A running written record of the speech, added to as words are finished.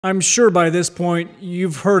I'm sure by this point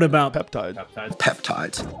you've heard about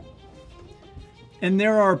Peptides. And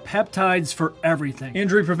there are peptides for everything.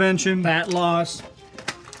 Injury prevention, fat loss,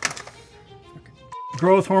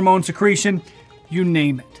 growth hormone secretion, you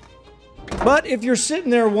name it. But if you're sitting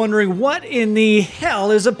there wondering what in the hell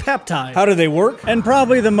is a peptide? How do they work? And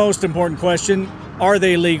probably the most important question, are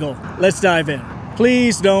they legal? Let's dive in.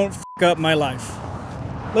 Please don't f up my life.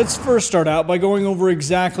 Let's first start out by going over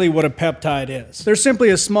exactly what a peptide is. They're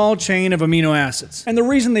simply a small chain of amino acids. And the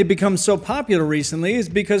reason they've become so popular recently is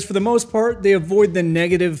because for the most part, they avoid the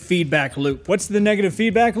negative feedback loop. What's the negative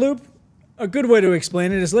feedback loop? A good way to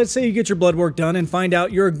explain it is, let's say you get your blood work done and find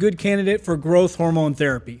out you're a good candidate for growth hormone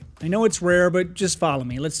therapy. I know it's rare, but just follow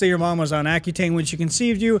me. Let's say your mom was on Accutane when she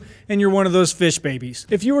conceived you, and you're one of those fish babies.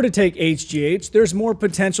 If you were to take HGH, there's more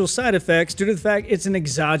potential side effects due to the fact it's an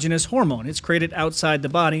exogenous hormone. It's created outside the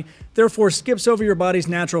body, therefore skips over your body's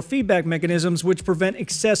natural feedback mechanisms, which prevent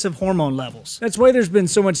excessive hormone levels. That's why there's been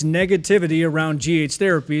so much negativity around GH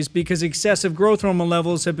therapies, because excessive growth hormone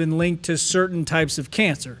levels have been linked to certain types of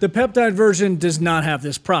cancer. The peptide version does not have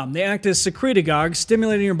this problem. They act as secretagogues,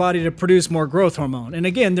 stimulating your body to produce more growth hormone. And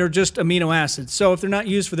again, they're just amino acids. So if they're not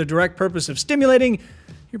used for the direct purpose of stimulating,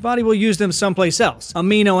 your body will use them someplace else.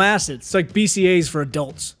 Amino acids, it's like BCAAs for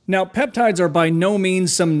adults. Now, peptides are by no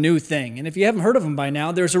means some new thing. And if you haven't heard of them by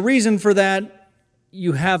now, there's a reason for that.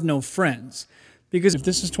 You have no friends. Because if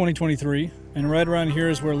this is 2023, and right around here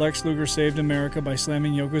is where Lex Luger saved America by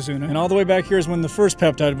slamming Yokozuna, and all the way back here is when the first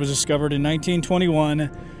peptide was discovered in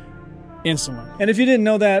 1921, insulin. And if you didn't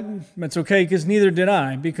know that, that's okay, because neither did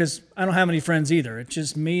I, because I don't have any friends either. It's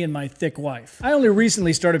just me and my thick wife. I only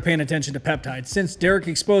recently started paying attention to peptides since Derek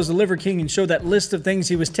exposed the Liver King and showed that list of things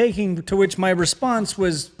he was taking, to which my response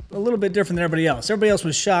was a little bit different than everybody else. Everybody else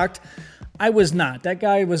was shocked. I was not. That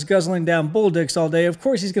guy was guzzling down bull dicks all day. Of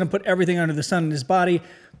course he's going to put everything under the sun in his body,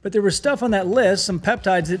 but there was stuff on that list, some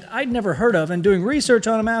peptides that I'd never heard of, and doing research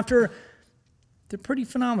on them after, they're pretty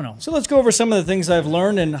phenomenal. So let's go over some of the things I've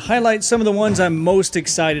learned and highlight some of the ones I'm most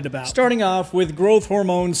excited about. Starting off with growth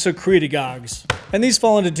hormone secretagogues. And these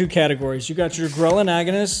fall into two categories. You got your ghrelin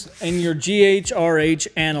agonists and your GHRH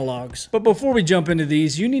analogs. But before we jump into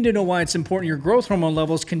these, you need to know why it's important your growth hormone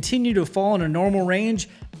levels continue to fall in a normal range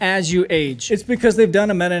as you age. It's because they've done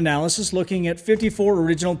a meta-analysis looking at 54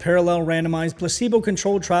 original parallel randomized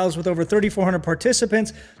placebo-controlled trials with over 3,400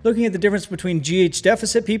 participants, looking at the difference between GH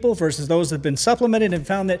deficit people versus those that have been supplemented, and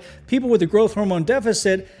found that people with a growth hormone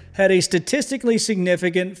deficit had a statistically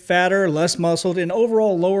significant, fatter, less muscled, and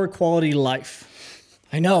overall lower quality life.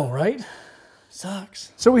 I know, right?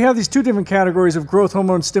 Sucks. So we have these two different categories of growth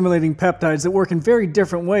hormone stimulating peptides that work in very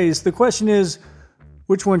different ways. The question is,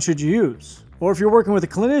 which one should you use? Or if you're working with a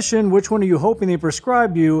clinician, which one are you hoping they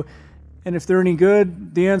prescribe you? And if they're any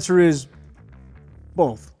good, the answer is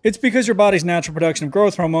both. It's because your body's natural production of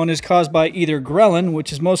growth hormone is caused by either ghrelin,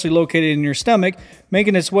 which is mostly located in your stomach,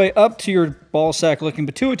 making its way up to your ball sack-looking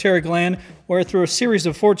pituitary gland, where through a series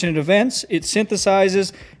of fortunate events, it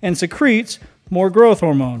synthesizes and secretes more growth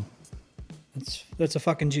hormone. That's a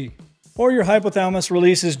fucking G. Or your hypothalamus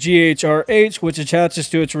releases GHRH, which attaches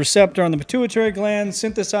to its receptor on the pituitary gland,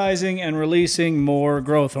 synthesizing and releasing more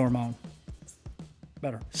growth hormone.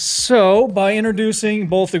 Better. So, by introducing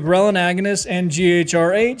both the ghrelin agonist and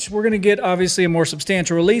GHRH, we're going to get obviously a more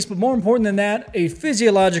substantial release, but more important than that, a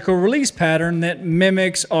physiological release pattern that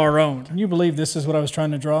mimics our own. Can you believe this is what I was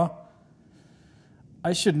trying to draw?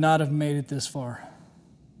 I should not have made it this far.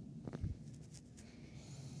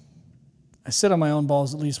 I sit on my own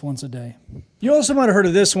balls at least once a day. You also might have heard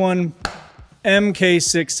of this one,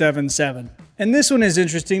 MK677. And this one is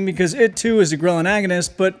interesting because it too is a ghrelin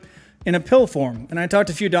agonist, but in a pill form. And I talked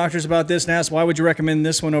to a few doctors about this and asked, why would you recommend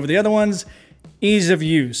this one over the other ones? Ease of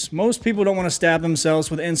use. Most people don't want to stab themselves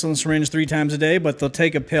with an insulin syringe 3 times a day, but they'll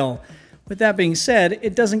take a pill. With that being said,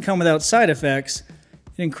 it doesn't come without side effects.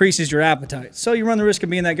 It increases your appetite. So you run the risk of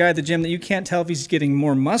being that guy at the gym that you can't tell if he's getting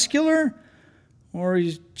more muscular or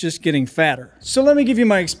he's just getting fatter. So let me give you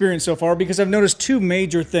my experience so far, because I've noticed two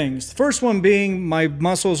major things. The first one being my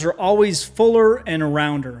muscles are always fuller and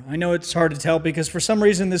rounder. I know it's hard to tell because for some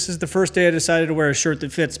reason this is the first day I decided to wear a shirt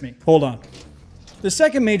that fits me. Hold on. The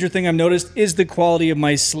second major thing I've noticed is the quality of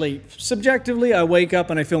my sleep. Subjectively, I wake up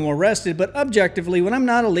and I feel more rested, but objectively, when I'm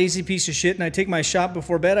not a lazy piece of shit and I take my shot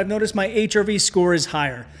before bed, I've noticed my HRV score is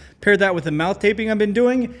higher. Pair that with the mouth taping I've been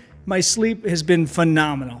doing, my sleep has been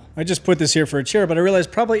phenomenal. I just put this here for a chair, but I realize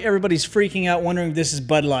probably everybody's freaking out wondering if this is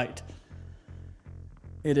Bud Light.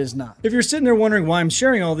 It is not. If you're sitting there wondering why I'm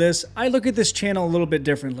sharing all this, I look at this channel a little bit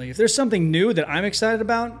differently. If there's something new that I'm excited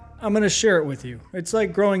about, I'm going to share it with you. It's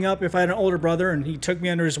like growing up, if I had an older brother and he took me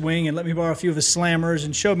under his wing and let me borrow a few of his slammers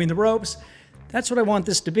and showed me the ropes, that's what I want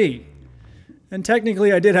this to be. And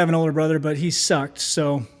technically I did have an older brother, but he sucked,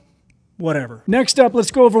 so whatever. Next up,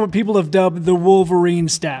 let's go over what people have dubbed the Wolverine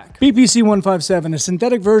stack. BPC-157, a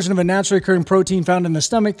synthetic version of a naturally occurring protein found in the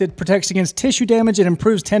stomach that protects against tissue damage and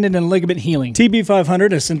improves tendon and ligament healing.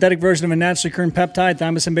 TB-500, a synthetic version of a naturally occurring peptide,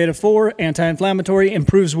 thymosin beta-4, anti-inflammatory,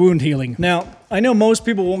 improves wound healing. Now, I know most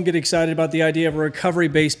people won't get excited about the idea of a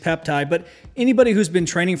recovery-based peptide, but anybody who's been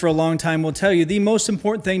training for a long time will tell you the most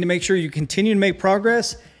important thing to make sure you continue to make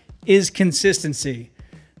progress is consistency.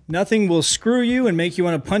 Nothing will screw you and make you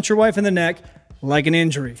want to punch your wife in the neck like an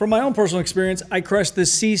injury. From my own personal experience, I crushed the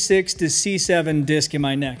C6 to C7 disc in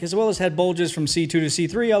my neck, as well as had bulges from C2 to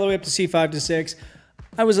C3 all the way up to C5 to 6.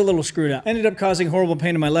 I was a little screwed up. Ended up causing horrible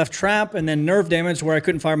pain in my left trap, and then nerve damage where I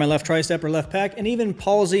couldn't fire my left tricep or left pec, and even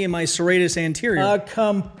palsy in my serratus anterior. A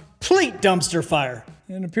complete dumpster fire.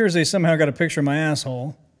 It appears they somehow got a picture of my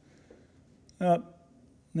asshole.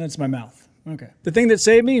 That's my mouth. Okay. The thing that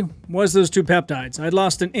saved me was those 2 peptides. I'd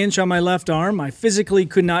lost an inch on my left arm. I physically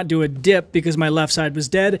could not do a dip because my left side was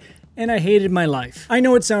dead, and I hated my life. I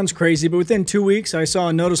know it sounds crazy, but within 2 weeks, I saw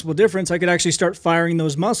a noticeable difference. I could actually start firing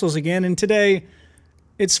those muscles again, and today,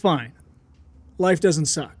 it's fine. Life doesn't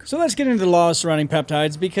suck. So let's get into the laws surrounding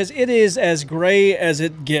peptides because it is as gray as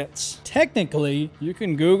it gets. Technically, you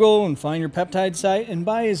can Google and find your peptide site and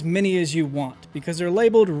buy as many as you want because they're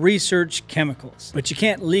labeled research chemicals, but you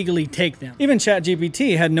can't legally take them. Even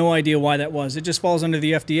ChatGPT had no idea why that was. It just falls under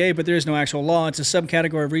the FDA, but there is no actual law. It's a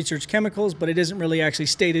subcategory of research chemicals, but it isn't really actually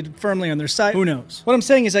stated firmly on their site. Who knows? What I'm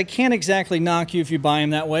saying is I can't exactly knock you if you buy them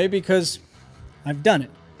that way because I've done it.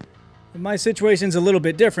 My situation's a little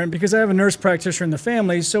bit different because I have a nurse practitioner in the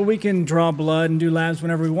family, so we can draw blood and do labs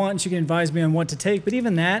whenever we want, and she can advise me on what to take. But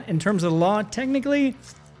even that, in terms of the law, technically,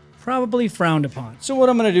 probably frowned upon. So what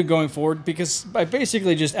I'm going to do going forward, because I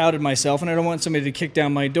basically just outed myself and I don't want somebody to kick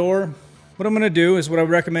down my door, what I'm going to do is what I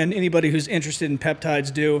would recommend anybody who's interested in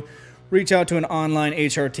peptides do. Reach out to an online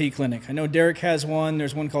HRT clinic. I know Derek has one.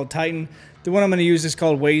 There's one called Titan. The one I'm going to use is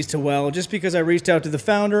called Ways to Well, just because I reached out to the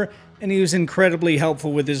founder and he was incredibly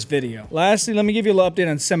helpful with this video. Lastly, let me give you a little update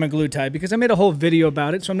on semaglutide because I made a whole video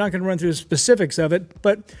about it, so I'm not going to run through the specifics of it,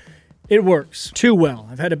 but it works too well.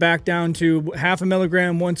 I've had to back down to 0.5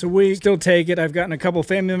 milligram once a week. Still take it. I've gotten a couple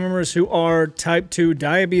family members who are type 2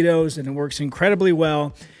 diabetes, and it works incredibly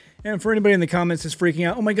well. And for anybody in the comments that's freaking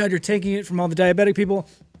out, oh my God, you're taking it from all the diabetic people.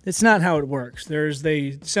 It's not how it works. There's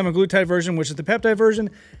the semaglutide version, which is the peptide version,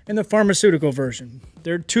 and the pharmaceutical version.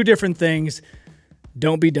 They're 2 different things.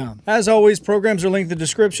 Don't be dumb. As always, programs are linked in the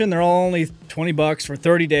description. They're all only $20 for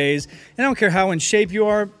 30 days. And I don't care how in shape you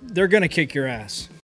are, they're going to kick your ass.